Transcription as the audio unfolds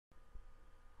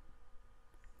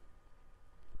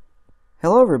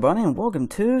Hello everybody and welcome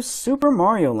to Super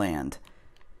Mario Land.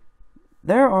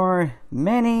 There are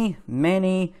many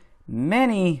Mario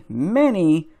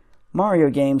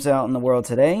games out in the world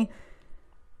today,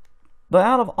 but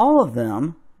out of all of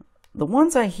them, the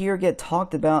ones I hear get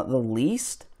talked about the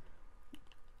least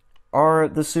are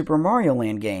the Super Mario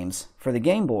Land games for the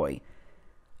Game Boy.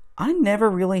 I never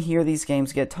really hear these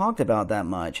games get talked about that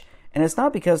much, and it's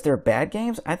not because they're bad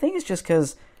games. I think it's just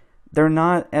because they're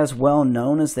not as well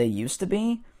known as they used to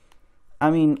be. I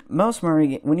mean, most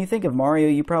Mario, when you think of Mario,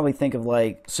 you probably think of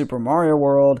like Super Mario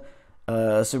World,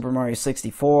 Super Mario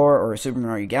 64, or Super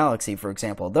Mario Galaxy, for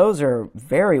example. Those are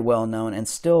very well known and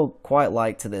still quite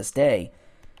liked to this day.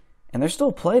 And they're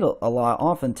still played a lot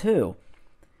often too.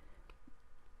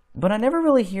 But I never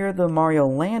really hear the Mario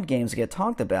Land games get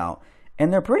talked about.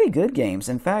 And they're pretty good games.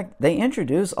 In fact, they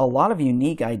introduce a lot of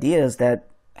unique ideas that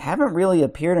haven't really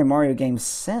appeared in Mario games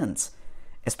since.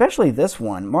 Especially this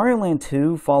one. Mario Land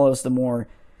 2 follows the more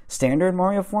standard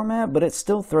Mario format, but it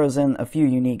still throws in a few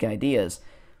unique ideas.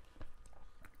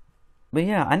 But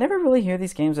yeah, I never really hear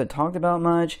these games talked about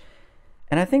much,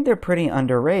 and I think they're pretty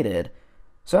underrated.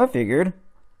 So I figured,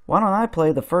 why don't I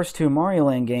play the first two Mario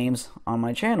Land games on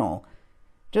my channel,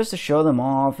 just to show them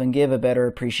off and give a better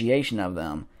appreciation of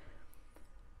them.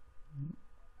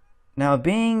 Now,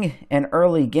 being an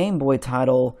early Game Boy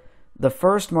title, the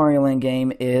first Mario Land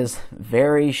game is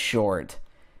very short,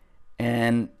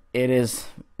 and it is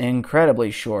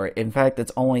incredibly short. In fact,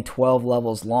 it's only 12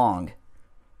 levels long.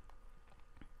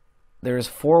 There's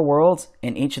 4 worlds,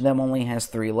 and each of them only has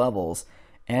 3 levels,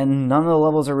 and none of the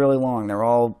levels are really long. They're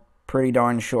all pretty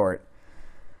darn short.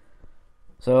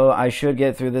 So I should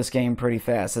get through this game pretty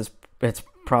fast. It's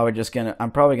probably just gonna,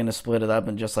 I'm probably gonna split it up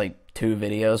in just like 2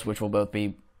 videos, which will both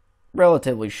be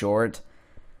relatively short.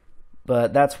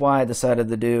 But that's why I decided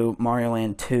to do Mario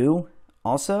Land 2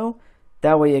 also.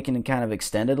 That way it can kind of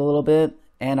extend it a little bit,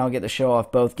 and I'll get to show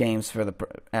off both games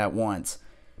at once.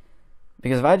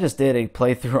 Because if I just did a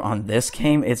playthrough on this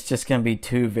game, it's just going to be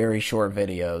 2 very short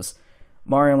videos.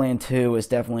 Mario Land 2 is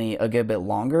definitely a good bit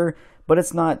longer, but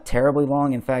it's not terribly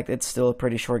long. In fact, it's still a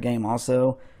pretty short game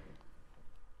also.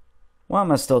 Why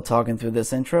am I still talking through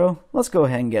this intro? Let's go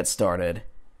ahead and get started.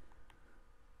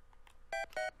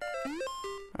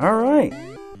 Alright,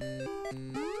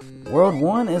 World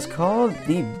 1 is called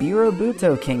the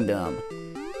Birabuto Kingdom.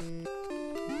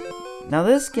 Now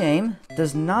this game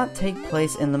does not take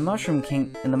place in the Mushroom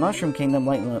Kingdom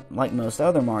like most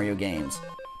other Mario games.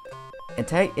 It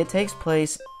takes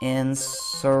place in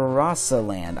Sarasa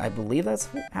Land. I believe that's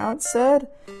how it's said.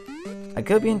 I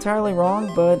could be entirely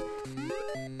wrong, but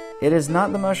it is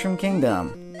not the Mushroom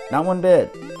Kingdom. Not one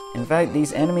bit. In fact,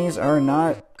 these enemies are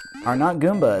not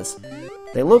Goombas.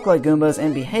 They look like Goombas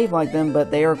and behave like them,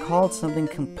 but they are called something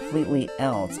completely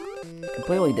else.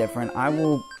 Completely different. I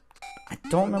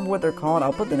don't remember what they're called.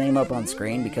 I'll put the name up on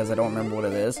screen because I don't remember what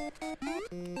it is.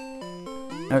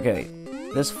 Okay,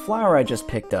 this flower I just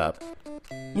picked up.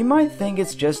 You might think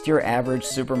it's just your average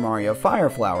Super Mario Fire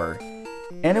Flower.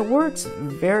 And it works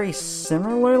very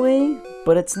similarly,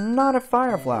 but it's not a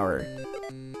Fire Flower.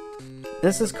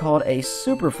 This is called a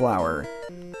Super Flower.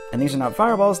 And these are not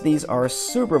fireballs, these are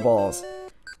super balls.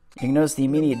 You can notice the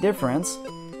immediate difference.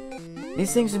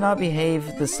 These things do not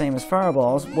behave the same as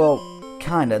fireballs. Well,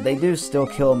 kinda. They do still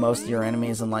kill most of your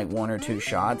enemies in like 1 or 2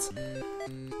 shots.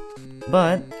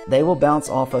 But they will bounce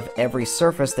off of every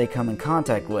surface they come in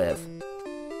contact with.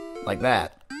 Like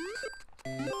that.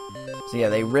 So yeah,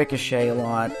 they ricochet a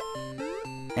lot.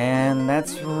 And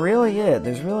that's really it.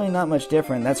 There's really not much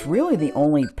different. That's really the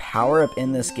only power-up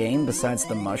in this game besides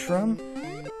the mushroom.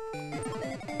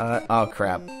 Oh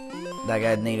crap. That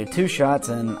guy needed 2 shots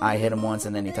and I hit him once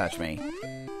and then he touched me.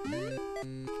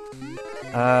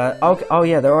 Oh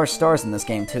yeah, there are stars in this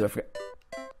game too. I forgot.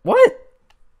 What?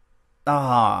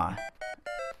 Ah.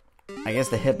 I guess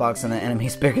the hitbox on the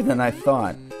enemy's bigger than I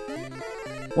thought.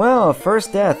 Well,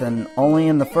 first death and only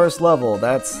in the first level.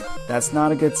 That's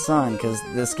not a good sign because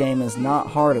this game is not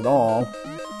hard at all.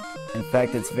 In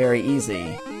fact, it's very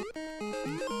easy.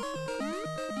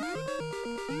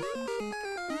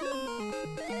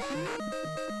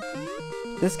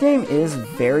 This game is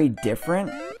very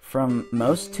different from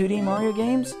most 2D Mario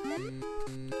games,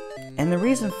 and the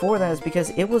reason for that is because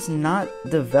it was not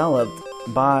developed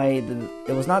by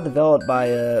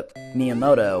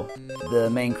Miyamoto, the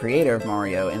main creator of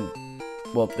Mario, and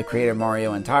well, the creator of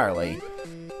Mario entirely.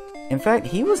 In fact,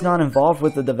 he was not involved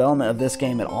with the development of this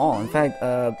game at all. In fact,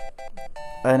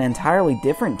 an entirely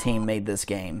different team made this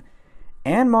game,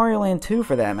 and Mario Land 2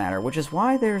 for that matter, which is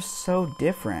why they're so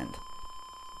different.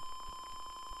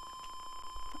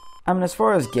 I mean, as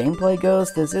far as gameplay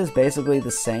goes, this is basically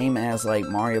the same as, like,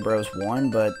 Mario Bros.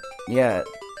 1, but, yeah,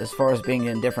 as far as being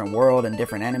in a different world and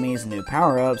different enemies and new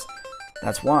power-ups,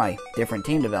 that's why. Different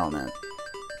team development.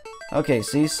 Okay,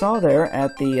 so you saw there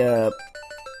at the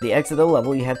exit of the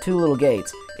level, you have two little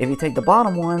gates. If you take the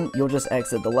bottom one, you'll just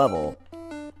exit the level.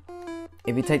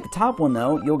 If you take the top one,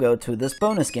 though, you'll go to this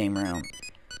bonus game room,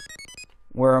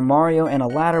 where Mario and a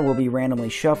ladder will be randomly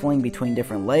shuffling between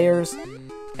different layers,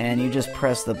 and you just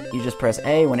press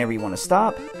A whenever you want to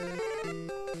stop,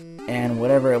 and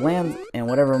whatever it lands, and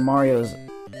whatever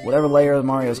layer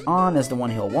Mario's on is the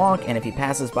one he'll walk, and if he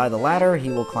passes by the ladder, he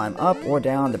will climb up or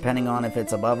down depending on if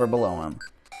it's above or below him.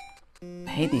 I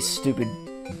hate these stupid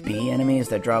bee enemies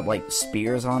that drop like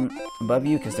spears on above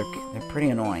you because they're pretty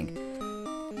annoying.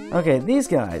 Okay, these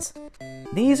guys.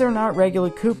 These are not regular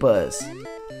Koopas.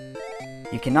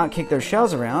 You cannot kick their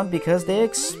shells around because they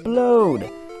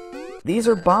explode. These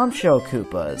are bombshell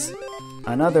Koopas.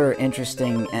 Another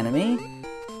interesting enemy.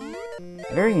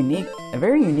 A very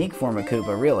unique form of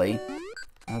Koopa, really.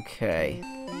 Okay.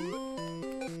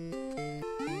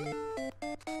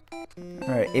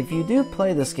 Alright, if you do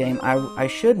play this game, I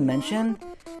should mention,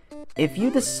 if you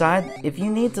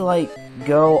need to, like,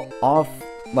 go off,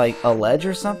 like, a ledge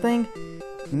or something,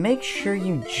 make sure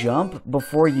you jump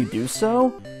before you do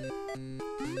so.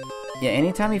 Yeah,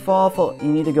 anytime you fall off,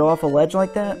 you need to go off a ledge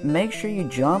like that, make sure you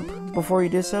jump before you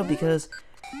do so, because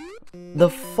the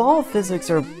fall physics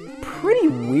are pretty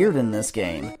weird in this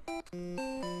game.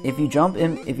 If you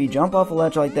jump off a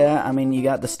ledge like that, I mean, you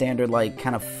got the standard, like,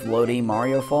 kind of floaty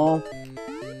Mario fall.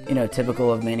 You know,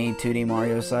 typical of many 2D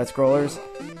Mario side-scrollers.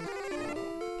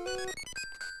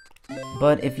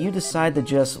 But if you decide to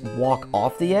just walk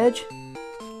off the edge,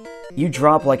 you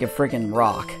drop like a freaking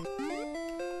rock.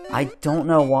 I don't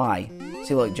know why.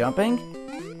 See, look, jumping,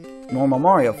 normal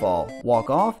Mario fall. Walk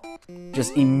off,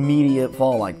 just immediate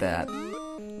fall like that.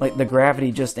 Like, the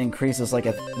gravity just increases like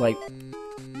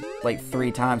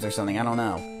 3 times or something, I don't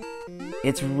know.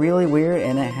 It's really weird,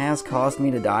 and it has caused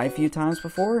me to die a few times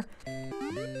before.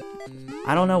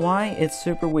 I don't know why, it's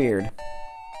super weird.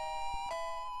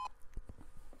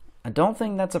 I don't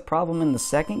think that's a problem in the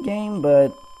second game,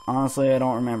 but honestly, I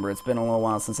don't remember. It's been a little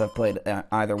while since I've played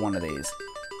either one of these.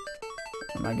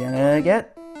 What am I gonna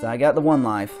get? So I got the 1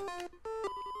 life.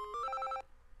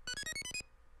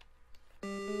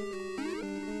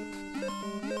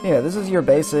 Yeah, this is your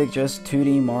basic, just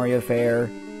 2D Mario fare.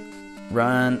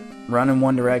 Run in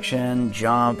one direction,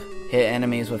 jump, hit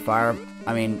enemies with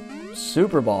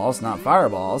super balls, not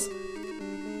fireballs.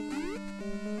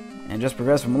 And just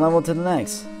progress from one level to the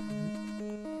next.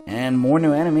 And more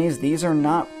new enemies. These are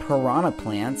not piranha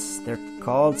plants. They're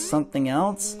called something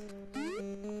else.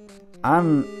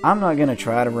 I'm not gonna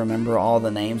try to remember all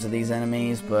the names of these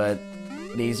enemies, but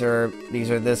these are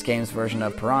this game's version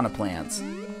of piranha plants.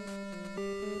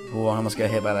 Ooh, I almost got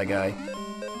hit by that guy.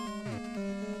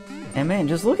 And man,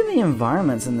 just look at the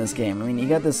environments in this game. I mean, you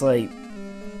got this, like,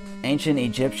 ancient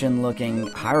Egyptian-looking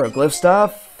hieroglyph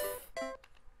stuff.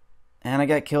 And I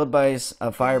got killed by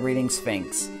a fire-breathing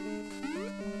sphinx.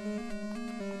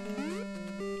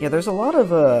 Yeah, there's a lot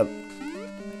of,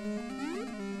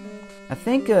 I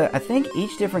think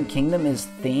each different kingdom is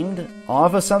themed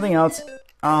off of something else.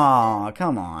 Aw,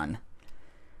 come on.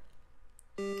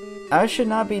 I should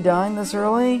not be dying this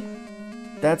early?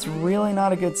 That's really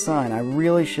not a good sign. I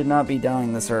really should not be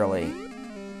dying this early.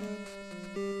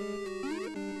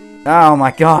 Oh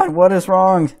my god, what is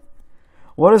wrong?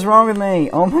 What is wrong with me?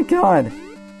 Oh my god.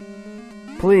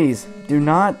 Please, do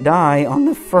not die on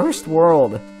the first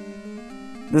world.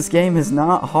 This game is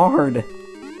not hard.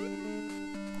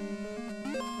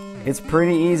 It's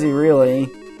pretty easy,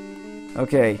 really.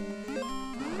 Okay.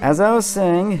 As I was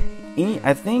saying,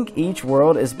 I think each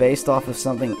world is based off of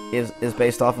something, is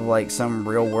based off of, like, some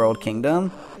real world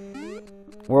kingdom.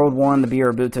 World 1, the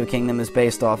Birabuto Kingdom, is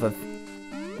based off of,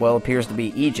 well, appears to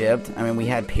be Egypt. I mean, we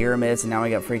had pyramids, and now we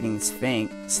got freaking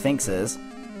sphinxes.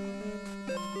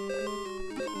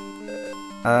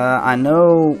 I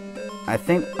know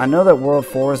that World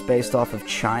 4 is based off of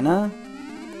China.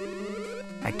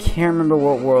 I can't remember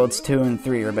what Worlds 2 and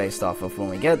 3 are based off of. When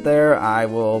we get there, I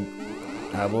will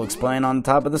explain on the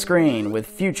top of the screen with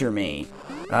future me.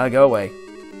 Go away.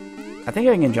 I think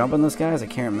I can jump on those guys. I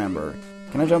can't remember.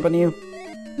 Can I jump on you?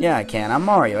 Yeah, I can. I'm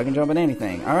Mario. I can jump on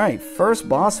anything. Alright, first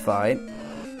boss fight.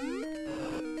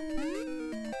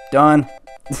 Done.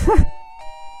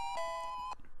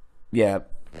 Yeah.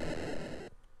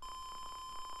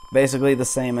 Basically the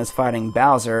same as fighting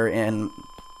Bowser in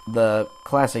the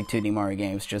classic 2D Mario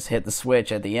games. Just hit the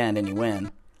switch at the end and you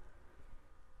win.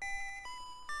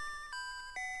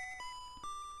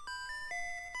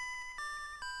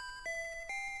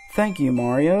 Thank you,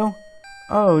 Mario.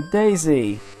 Oh,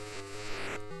 Daisy.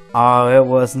 Oh, it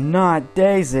was not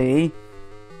Daisy.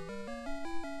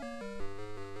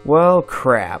 Well,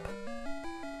 crap.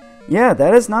 Yeah,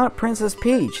 that is not Princess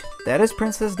Peach. That is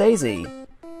Princess Daisy.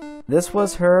 This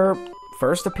was her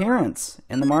first appearance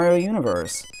in the Mario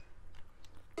universe.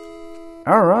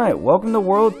 Alright, welcome to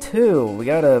World 2. We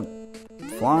got a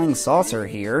flying saucer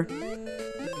here.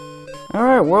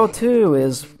 Alright, World 2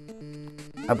 is...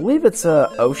 I believe it's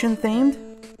ocean themed.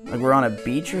 Like we're on a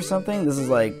beach or something. This is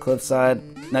like cliffside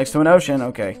next to an ocean.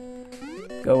 Okay.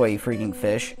 Go away, you freaking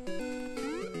fish.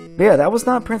 But yeah, that was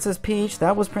not Princess Peach.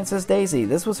 That was Princess Daisy.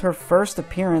 This was her first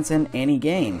appearance in any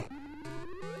game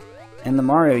in the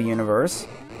Mario universe.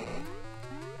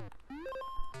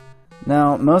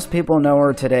 Now, most people know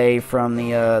her today from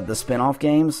the spin-off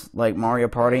games like Mario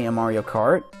Party and Mario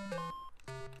Kart.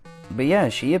 But yeah,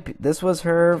 this was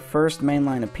her first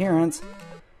mainline appearance,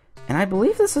 and I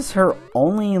believe this is her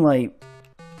only like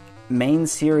main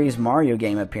series Mario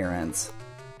game appearance.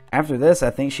 After this, I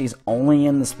think she's only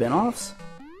in the spin-offs.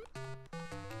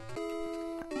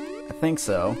 I think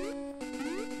so.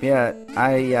 Yeah,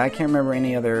 I can't remember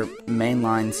any other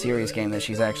mainline series game that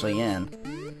she's actually in.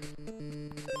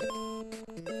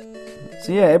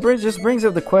 So yeah, it just brings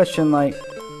up the question, like,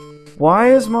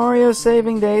 why is Mario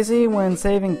saving Daisy when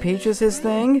saving Peach is his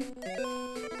thing?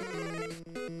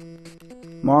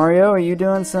 Mario, are you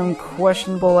doing some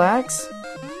questionable acts?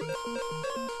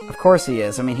 Of course he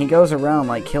is. I mean, he goes around,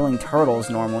 like, killing turtles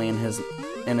normally in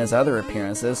his other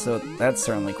appearances, so that's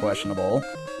certainly questionable.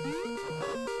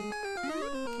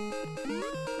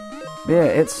 But yeah,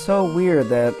 it's so weird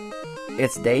that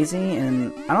it's Daisy,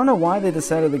 and I don't know why they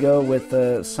decided to go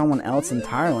with someone else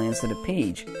entirely instead of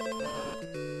Peach.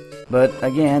 But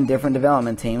again, different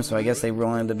development teams, so I guess they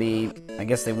wanted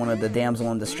the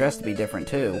damsel in distress to be different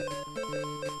too.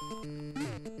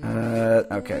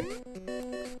 Okay.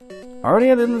 Already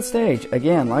at the end of the stage.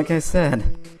 Again, like I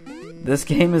said, this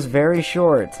game is very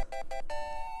short.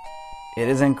 It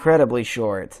is incredibly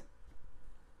short.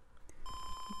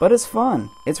 But it's fun.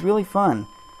 It's really fun.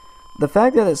 The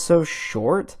fact that it's so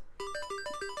short,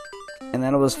 and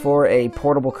that it was for a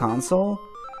portable console,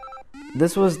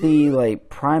 this was the like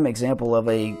prime example of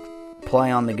a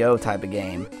play-on-the-go type of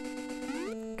game.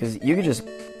 Because you could just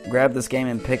grab this game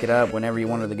and pick it up whenever you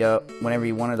wanted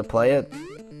to play it.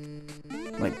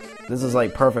 Like, this is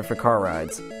like perfect for car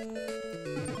rides.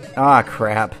 Ah,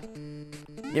 crap.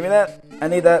 Give me that. I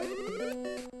need that.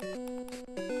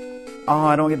 Oh,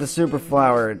 I don't get the super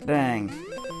flower. Dang.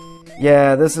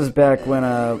 Yeah, this is back when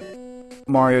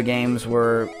Mario games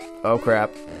were... Oh,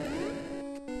 crap.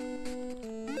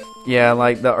 Yeah,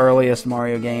 like the earliest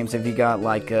Mario games, if you got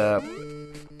like to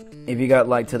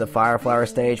the Fire Flower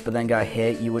stage but then got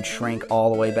hit, you would shrink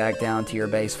all the way back down to your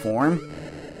base form.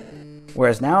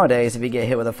 Whereas nowadays, if you get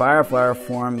hit with a Fire Flower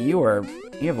form, you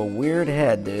have a weird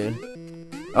head, dude.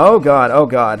 Oh god, oh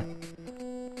god.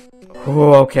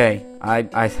 Ooh, okay.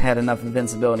 I had enough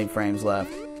invincibility frames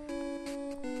left.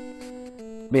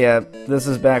 But yeah, this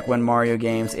is back when Mario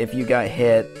games, if you got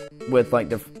hit with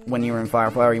like when you were in Fire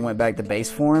Flower, you went back to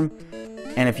base form.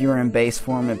 And if you were in base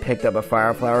form and picked up a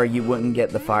Fire Flower, you wouldn't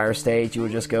get the fire stage, you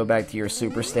would just go back to your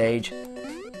super stage.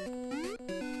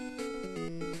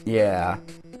 Yeah.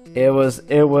 It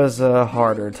was a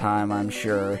harder time, I'm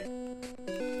sure.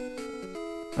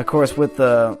 Of course, with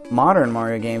the modern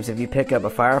Mario games, if you pick up a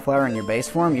Fire Flower in your base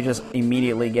form, you just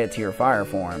immediately get to your fire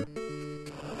form.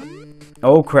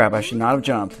 Oh crap, I should not have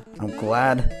jumped. I'm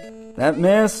glad that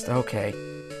missed. Okay.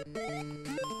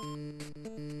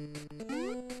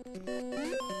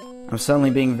 I'm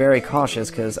suddenly being very cautious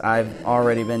because I've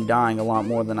already been dying a lot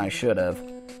more than I should have.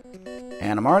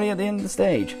 And I'm already at the end of the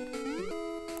stage.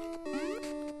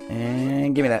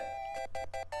 And give me that.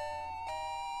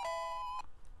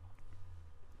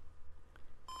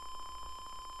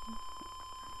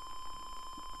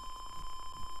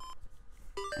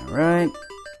 Alright.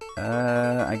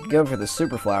 I could go for the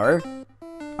super flower.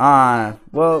 Ah,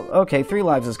 well, okay, 3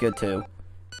 lives is good too.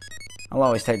 I'll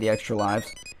always take the extra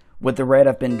lives. With the rate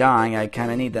I've been dying, I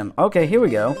kind of need them. Okay, here we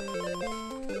go.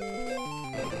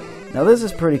 Now this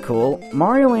is pretty cool.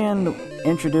 Mario Land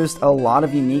introduced a lot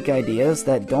of unique ideas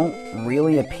that don't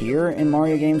really appear in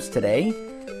Mario games today.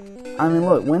 I mean,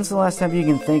 look, when's the last time you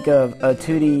can think of a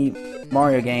 2D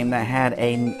Mario game that had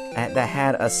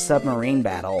a submarine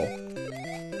battle?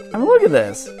 I mean, look at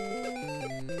this.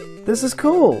 This is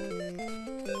cool.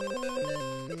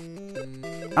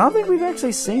 I don't think we've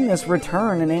actually seen this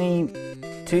return in any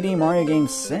 2D Mario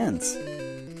games since.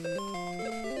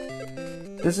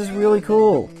 This is really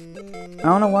cool. I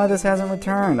don't know why this hasn't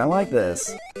returned. I like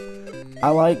this. I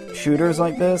like shooters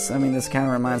like this. I mean, this kind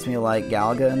of reminds me of like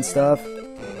Galaga and stuff.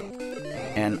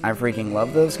 And I freaking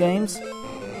love those games.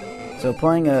 So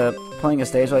playing a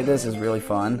stage like this is really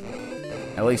fun.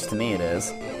 At least to me it is.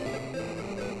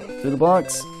 Through the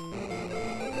blocks.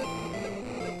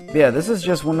 But yeah, this is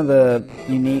just one of the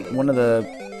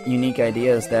unique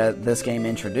ideas that this game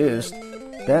introduced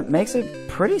that makes it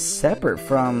pretty separate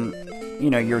from, you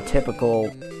know, your typical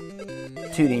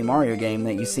 2D Mario game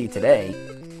that you see today.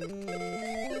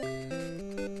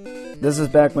 This is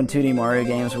back when 2D Mario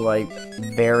games were, like,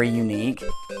 very unique.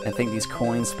 I think these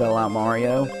coins spell out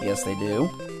Mario. Yes, they do.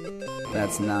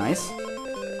 That's nice.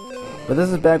 But this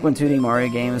is back when 2D Mario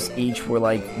games each were,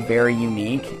 like, very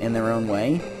unique in their own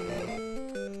way.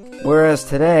 Whereas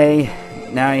today,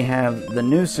 now you have the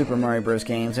new Super Mario Bros.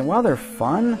 Games, and while they're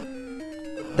fun,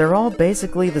 they're all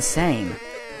basically the same.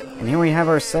 And here we have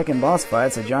our second boss fight.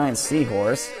 It's a giant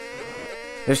seahorse.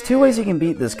 There's two ways you can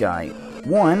beat this guy.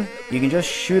 One, you can just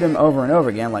shoot him over and over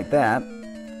again like that.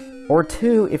 Or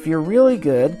two, if you're really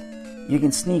good, you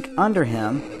can sneak under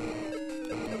him,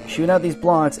 shoot out these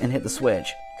blocks, and hit the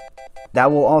switch.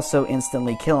 That will also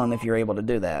instantly kill him if you're able to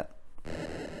do that.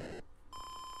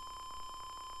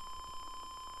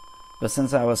 But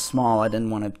since I was small, I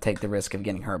didn't want to take the risk of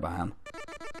getting hurt by him.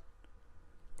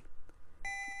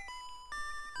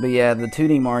 But yeah, the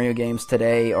 2D Mario games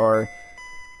today are...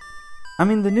 I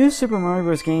mean, the new Super Mario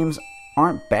Bros. Games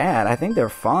aren't bad. I think they're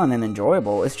fun and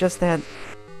enjoyable. It's just that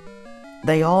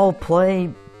they all play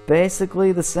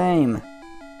basically the same.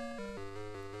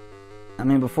 I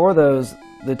mean, before those,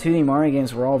 the 2D Mario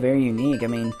games were all very unique. I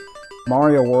mean,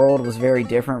 Mario World was very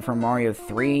different from Mario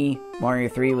 3. Mario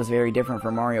 3 was very different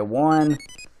from Mario 1.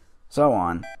 So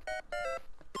on.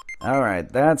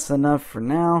 Alright, that's enough for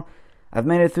now. I've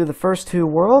made it through the first two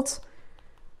worlds.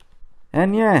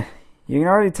 And yeah, you can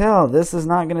already tell this is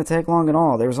not going to take long at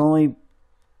all. There's only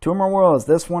 2 more worlds,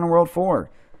 this one and World 4.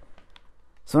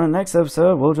 So in the next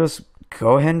episode, we'll just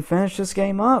go ahead and finish this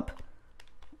game up.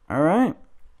 Alright.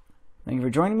 Thank you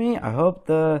for joining me. I hope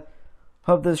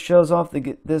this shows off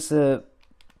this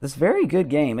very good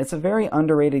game. It's a very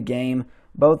underrated game.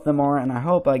 Both of them are, and I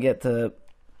hope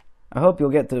you'll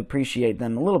get to appreciate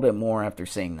them a little bit more after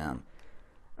seeing them.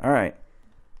 Alright.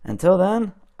 Until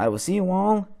then, I will see you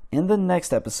all in the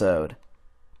next episode.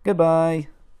 Goodbye.